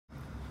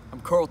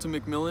Carlton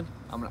McMillan.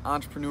 I'm an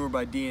entrepreneur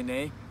by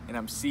DNA, and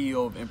I'm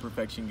CEO of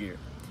Imperfection Gear.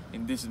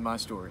 And this is my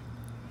story.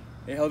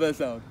 Hey, how'd that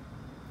sound?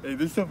 Hey,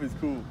 this stuff is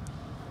cool.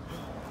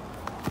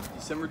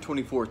 December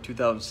 24th,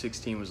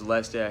 2016 was the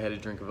last day I had a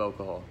drink of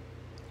alcohol.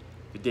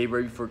 The day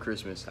right before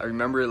Christmas. I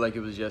remember it like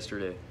it was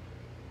yesterday,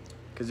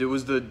 because it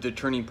was the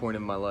turning point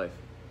of my life.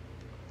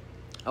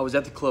 I was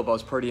at the club, I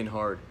was partying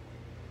hard,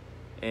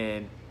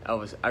 and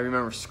I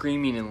remember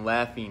screaming and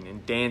laughing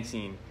and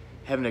dancing,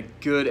 having a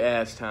good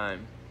ass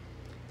time.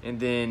 And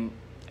then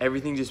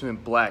everything just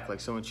went black, like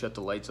someone shut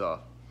the lights off.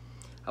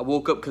 I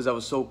woke up because I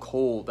was so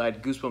cold. I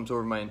had goosebumps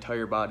over my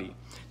entire body.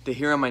 The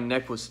hair on my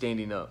neck was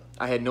standing up.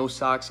 I had no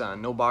socks on,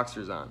 no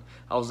boxers on.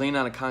 I was laying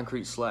on a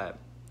concrete slab.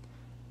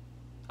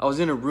 I was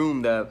in a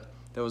room that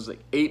was like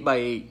 8 by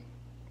 8.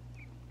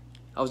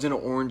 I was in an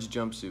orange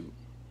jumpsuit.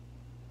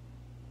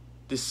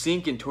 The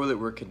sink and toilet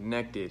were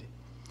connected.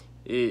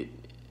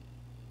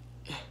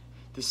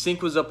 The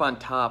sink was up on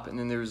top, and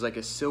then there was like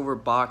a silver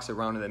box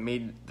around it that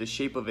made the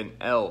shape of an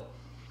L,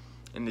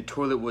 and the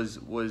toilet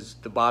was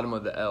the bottom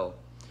of the L.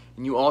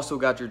 And you also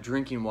got your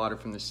drinking water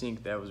from the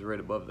sink that was right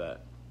above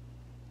that.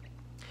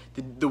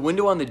 The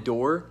window on the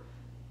door,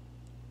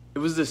 it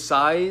was the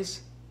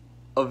size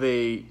of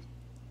a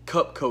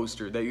cup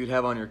coaster that you'd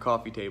have on your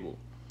coffee table.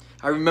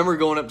 I remember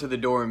going up to the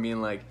door and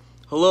being like,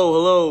 hello,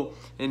 hello,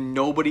 and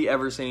nobody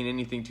ever saying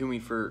anything to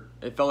me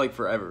it felt like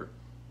forever.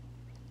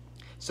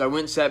 So I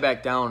went and sat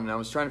back down, and I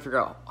was trying to figure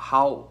out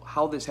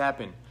how this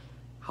happened.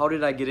 How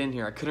did I get in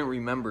here? I couldn't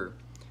remember.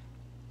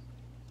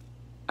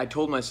 I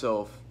told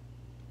myself,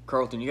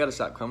 Carlton, you got to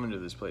stop coming to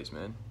this place,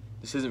 man.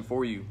 This isn't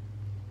for you.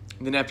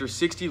 And then after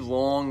 60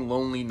 long,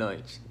 lonely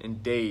nights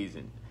and days,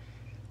 and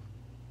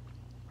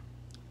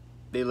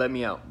they let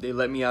me out. They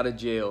let me out of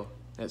jail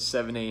at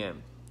 7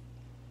 a.m.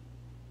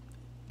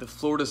 The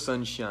Florida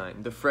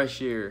sunshine, the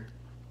fresh air,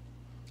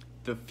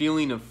 the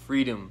feeling of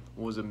freedom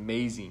was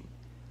amazing.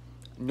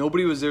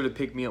 Nobody was there to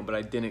pick me up, but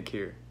I didn't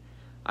care.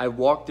 I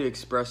walked the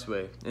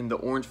expressway, and the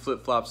orange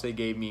flip-flops they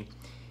gave me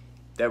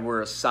that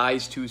were a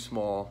size too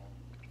small,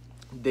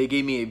 they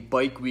gave me a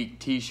Bike Week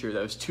t-shirt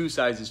that was 2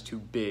 sizes too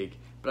big,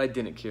 but I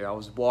didn't care. I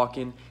was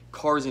walking,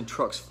 cars and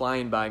trucks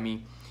flying by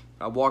me.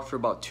 I walked for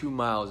about 2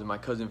 miles, and my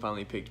cousin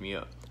finally picked me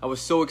up. I was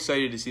so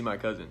excited to see my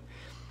cousin.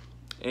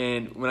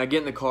 And when I get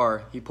in the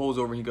car, he pulls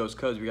over and he goes,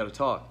 "Cuz, we got to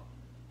talk."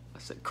 I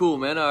said, "Cool,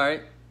 man, all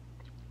right."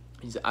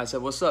 I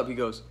said, "What's up?" He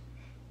goes,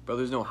 "Bro,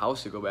 there's no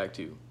house to go back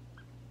to."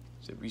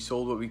 I said, "We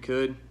sold what we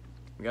could.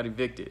 We got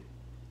evicted."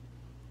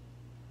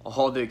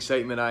 All the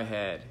excitement I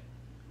had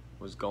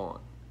was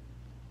gone.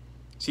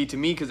 See, to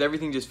me, because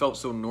everything just felt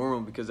so normal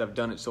because I've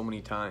done it so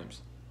many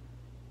times,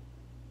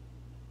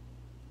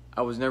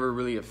 I was never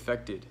really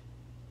affected.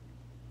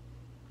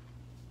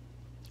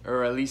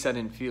 Or at least I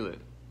didn't feel it.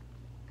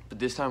 But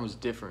this time was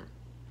different.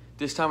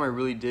 This time I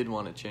really did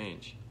want to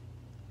change.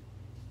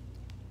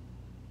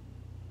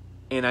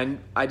 And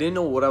I didn't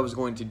know what I was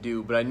going to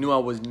do, but I knew I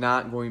was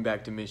not going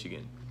back to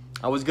Michigan.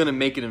 I was going to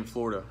make it in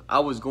Florida.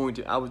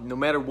 No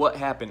matter what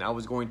happened, I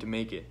was going to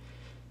make it.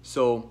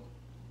 So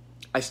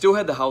I still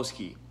had the house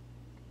key.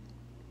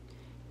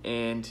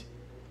 And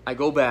I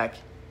go back.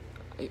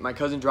 My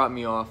cousin dropped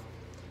me off,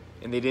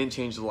 and they didn't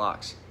change the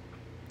locks.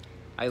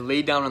 I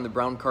laid down on the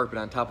brown carpet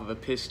on top of a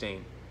piss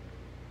stain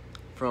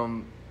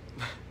from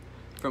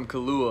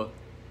Kahlua.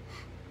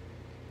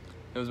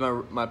 It was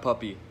my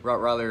puppy,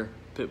 Rottweiler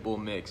Pit Bull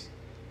mix.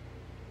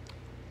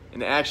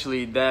 And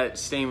actually, that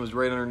stain was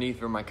right underneath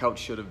where my couch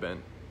should have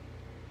been.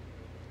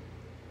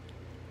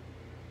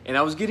 And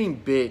I was getting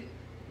bit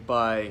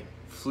by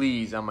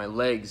fleas on my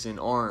legs and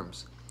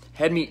arms.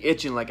 Had me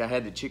itching like I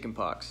had the chicken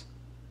pox.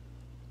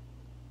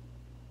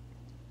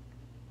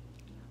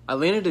 I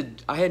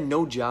had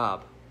no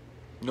job,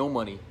 no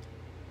money,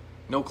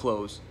 no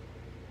clothes.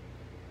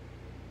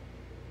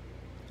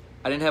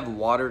 I didn't have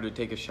water to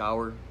take a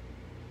shower.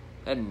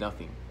 I had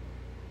nothing.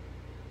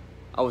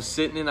 I was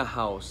sitting in a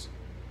house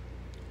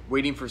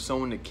waiting for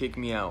someone to kick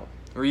me out,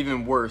 or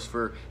even worse,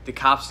 for the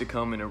cops to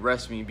come and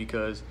arrest me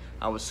because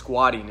I was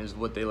squatting, is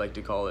what they like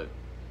to call it.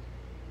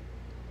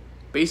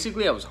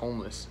 Basically, I was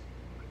homeless.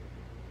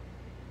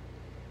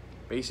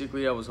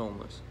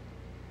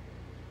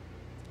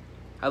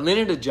 I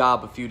landed a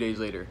job a few days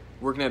later,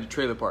 working at a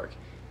trailer park.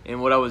 And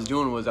what I was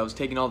doing was I was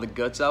taking all the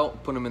guts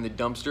out, putting them in the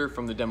dumpster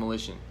from the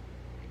demolition.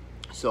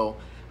 So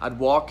I'd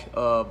walk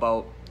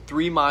about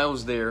 3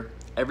 miles there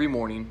every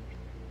morning,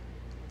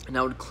 and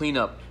I would clean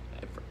up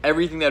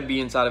everything that'd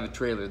be inside of a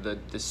trailer,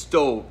 the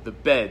stove, the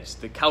beds,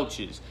 the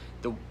couches,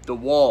 the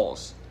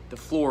walls, the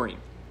flooring,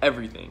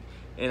 everything.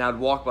 And I'd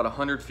walk about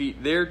 100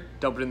 feet there,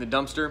 dump it in the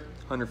dumpster,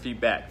 100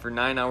 feet back for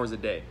 9 hours a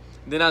day.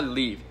 Then I'd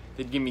leave.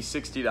 They'd give me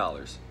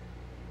 $60.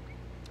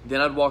 Then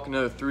I'd walk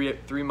another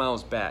 3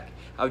 miles back.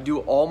 I would do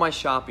all my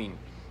shopping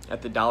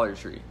at the Dollar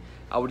Tree.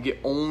 I would get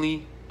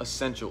only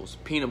essentials: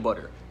 peanut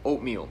butter,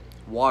 oatmeal,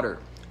 water,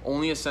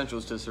 only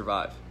essentials to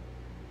survive.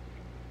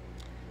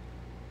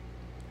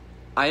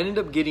 I ended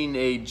up getting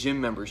a gym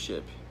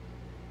membership.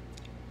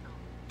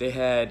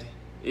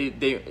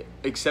 They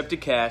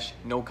accepted cash,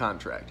 no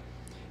contract.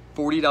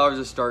 $40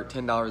 to start,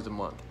 $10 a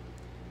month.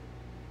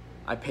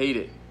 I paid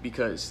it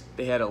because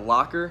they had a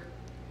locker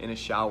and a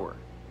shower.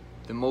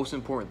 The most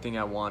important thing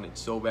I wanted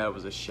so bad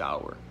was a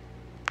shower.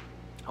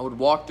 I would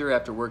walk there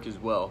after work as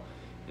well,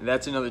 and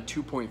that's another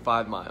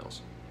 2.5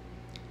 miles.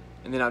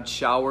 And then I'd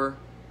shower,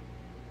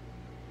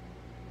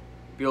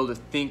 be able to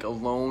think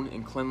alone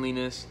in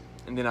cleanliness,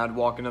 and then I'd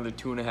walk another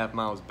 2.5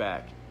 miles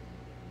back.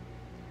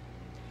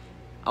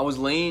 I was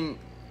laying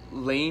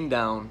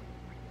down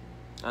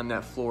on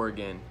that floor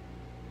again,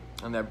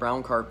 on that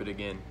brown carpet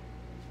again,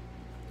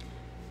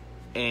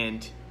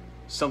 and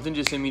something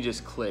just in me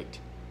just clicked.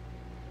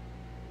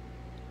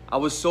 I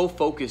was so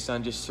focused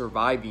on just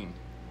surviving,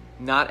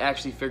 not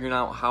actually figuring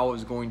out how I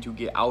was going to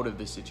get out of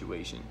the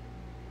situation.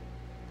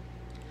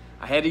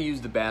 I had to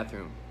use the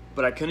bathroom,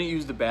 but I couldn't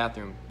use the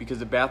bathroom because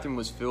the bathroom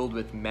was filled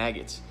with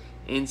maggots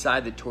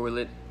inside the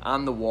toilet,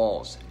 on the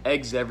walls,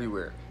 eggs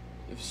everywhere.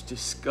 It was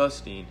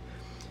disgusting.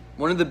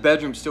 One of the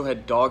bedrooms still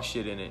had dog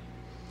shit in it.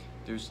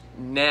 There's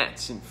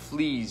gnats and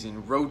fleas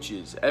and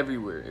roaches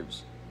everywhere.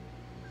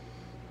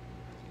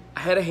 I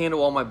had to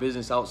handle all my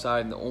business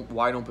outside in the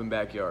wide open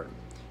backyard,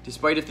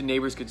 despite if the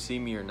neighbors could see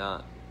me or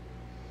not.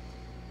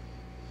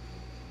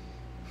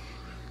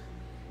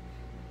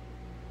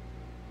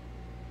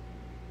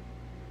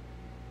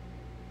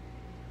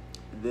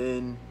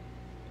 Then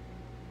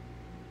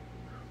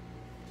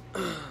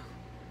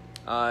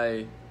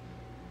I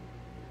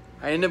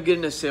ended up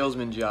getting a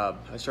salesman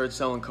job. I started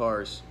selling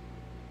cars,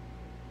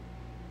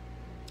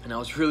 and I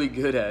was really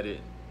good at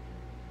it.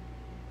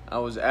 I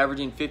was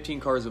averaging 15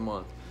 cars a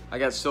month. I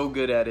got so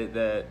good at it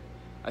that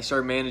I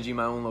started managing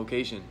my own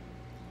location.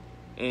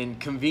 And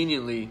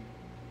conveniently,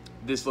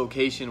 this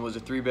location was a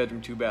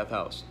 3-bedroom, 2-bath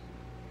house.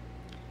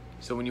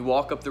 So when you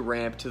walk up the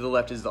ramp, to the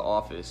left is the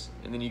office,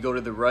 and then you go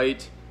to the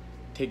right,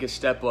 take a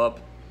step up,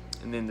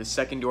 and then the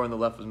second door on the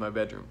left was my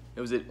bedroom.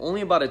 It was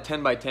only about a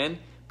 10 by 10,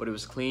 but it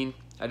was clean.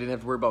 I didn't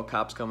have to worry about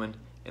cops coming,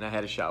 and I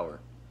had a shower.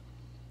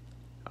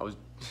 I was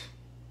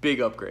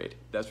big upgrade,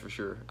 that's for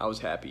sure. I was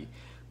happy.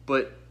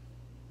 But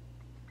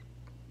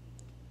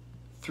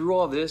through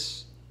all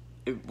this,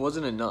 it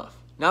wasn't enough.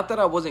 Not that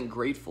I wasn't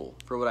grateful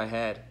for what I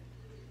had,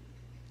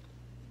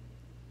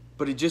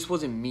 but it just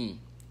wasn't me.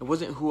 It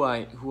wasn't who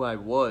I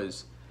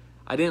was.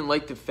 I didn't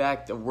like the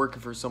fact of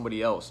working for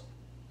somebody else.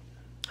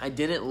 I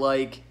didn't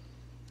like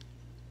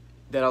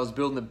that I was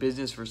building a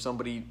business for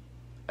somebody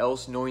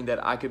else, knowing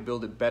that I could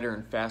build it better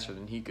and faster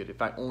than he could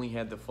if I only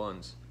had the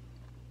funds.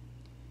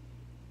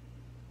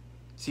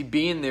 See,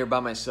 being there by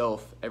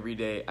myself every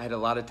day, I had a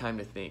lot of time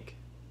to think.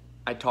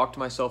 I talked to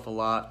myself a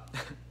lot,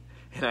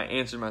 and I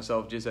answered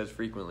myself just as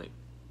frequently.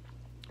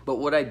 But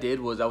what I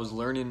did was I was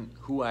learning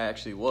who I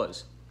actually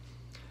was.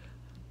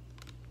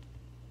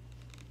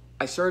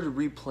 I started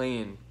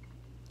replaying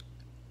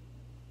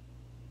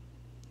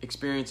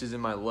experiences in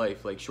my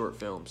life, like short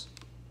films.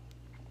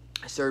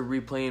 I started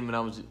replaying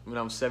when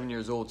I was 7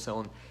 years old,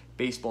 selling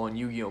baseball and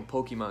Yu-Gi-Oh! And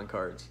Pokemon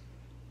cards.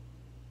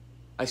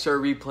 I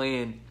started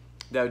replaying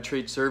that I would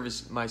trade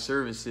my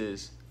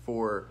services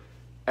for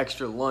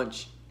extra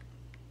lunch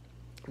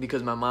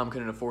because my mom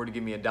couldn't afford to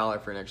give me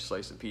 $1 for an extra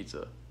slice of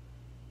pizza.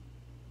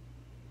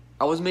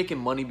 I was making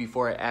money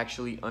before I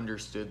actually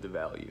understood the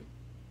value.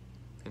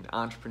 An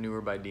entrepreneur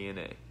by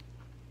DNA.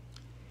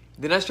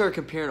 Then I started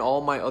comparing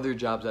all my other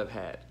jobs I've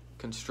had.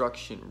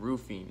 Construction,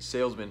 roofing,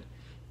 salesman.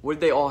 What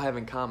did they all have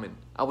in common?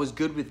 I was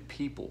good with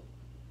people.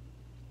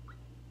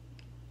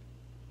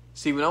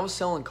 See, when I was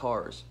selling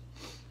cars,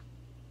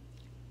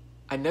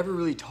 I never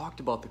really talked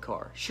about the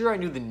car. Sure, I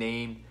knew the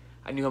name.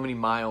 I knew how many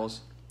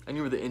miles. I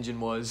knew where the engine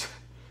was.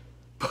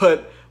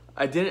 But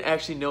I didn't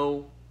actually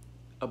know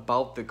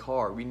about the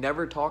car. We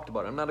never talked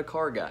about it. I'm not a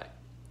car guy.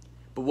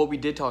 But what we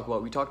did talk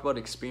about, we talked about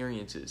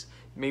experiences.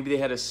 Maybe they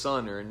had a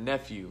son or a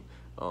nephew,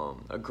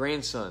 a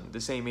grandson the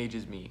same age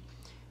as me.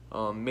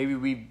 Maybe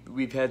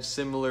we've had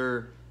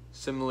similar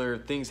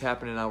things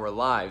happen in our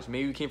lives.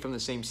 Maybe we came from the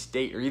same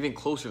state or even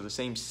closer, the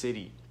same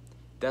city.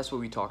 That's what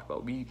we talked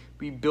about.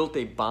 We built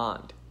a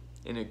bond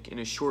in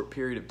a short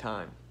period of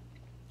time.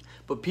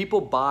 But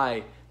people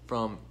buy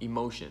from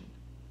emotion.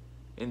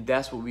 And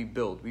that's what we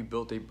built. We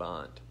built a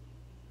bond.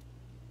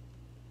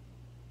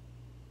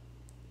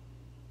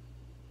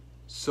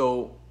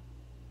 So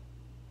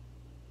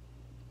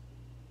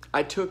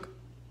I took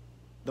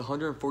the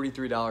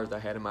 $143 I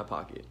had in my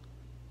pocket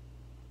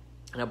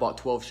and I bought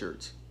 12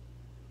 shirts.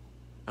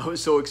 I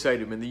was so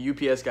excited. When the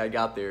UPS guy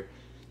got there,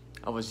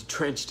 I was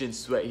drenched in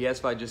sweat. He asked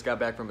if I just got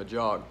back from a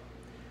jog.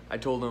 I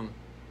told him,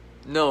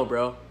 no,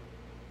 bro.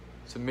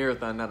 It's a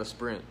marathon, not a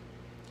sprint.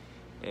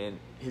 And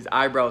his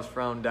eyebrows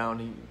frowned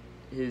down.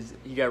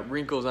 He got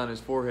wrinkles on his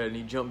forehead, and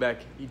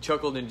he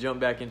chuckled and jumped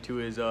back into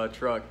his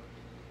truck.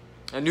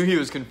 I knew he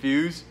was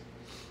confused,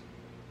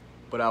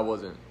 but I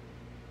wasn't.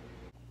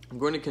 I'm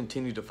going to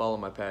continue to follow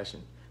my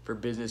passion for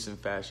business and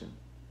fashion.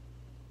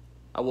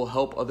 I will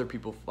help other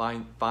people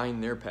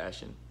find their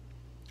passion.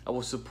 I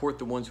will support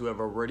the ones who have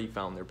already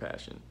found their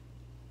passion.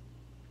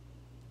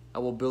 I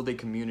will build a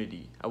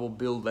community. I will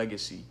build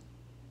legacy.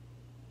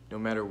 No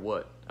matter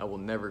what, I will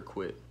never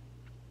quit.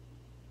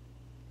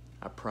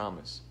 I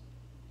promise.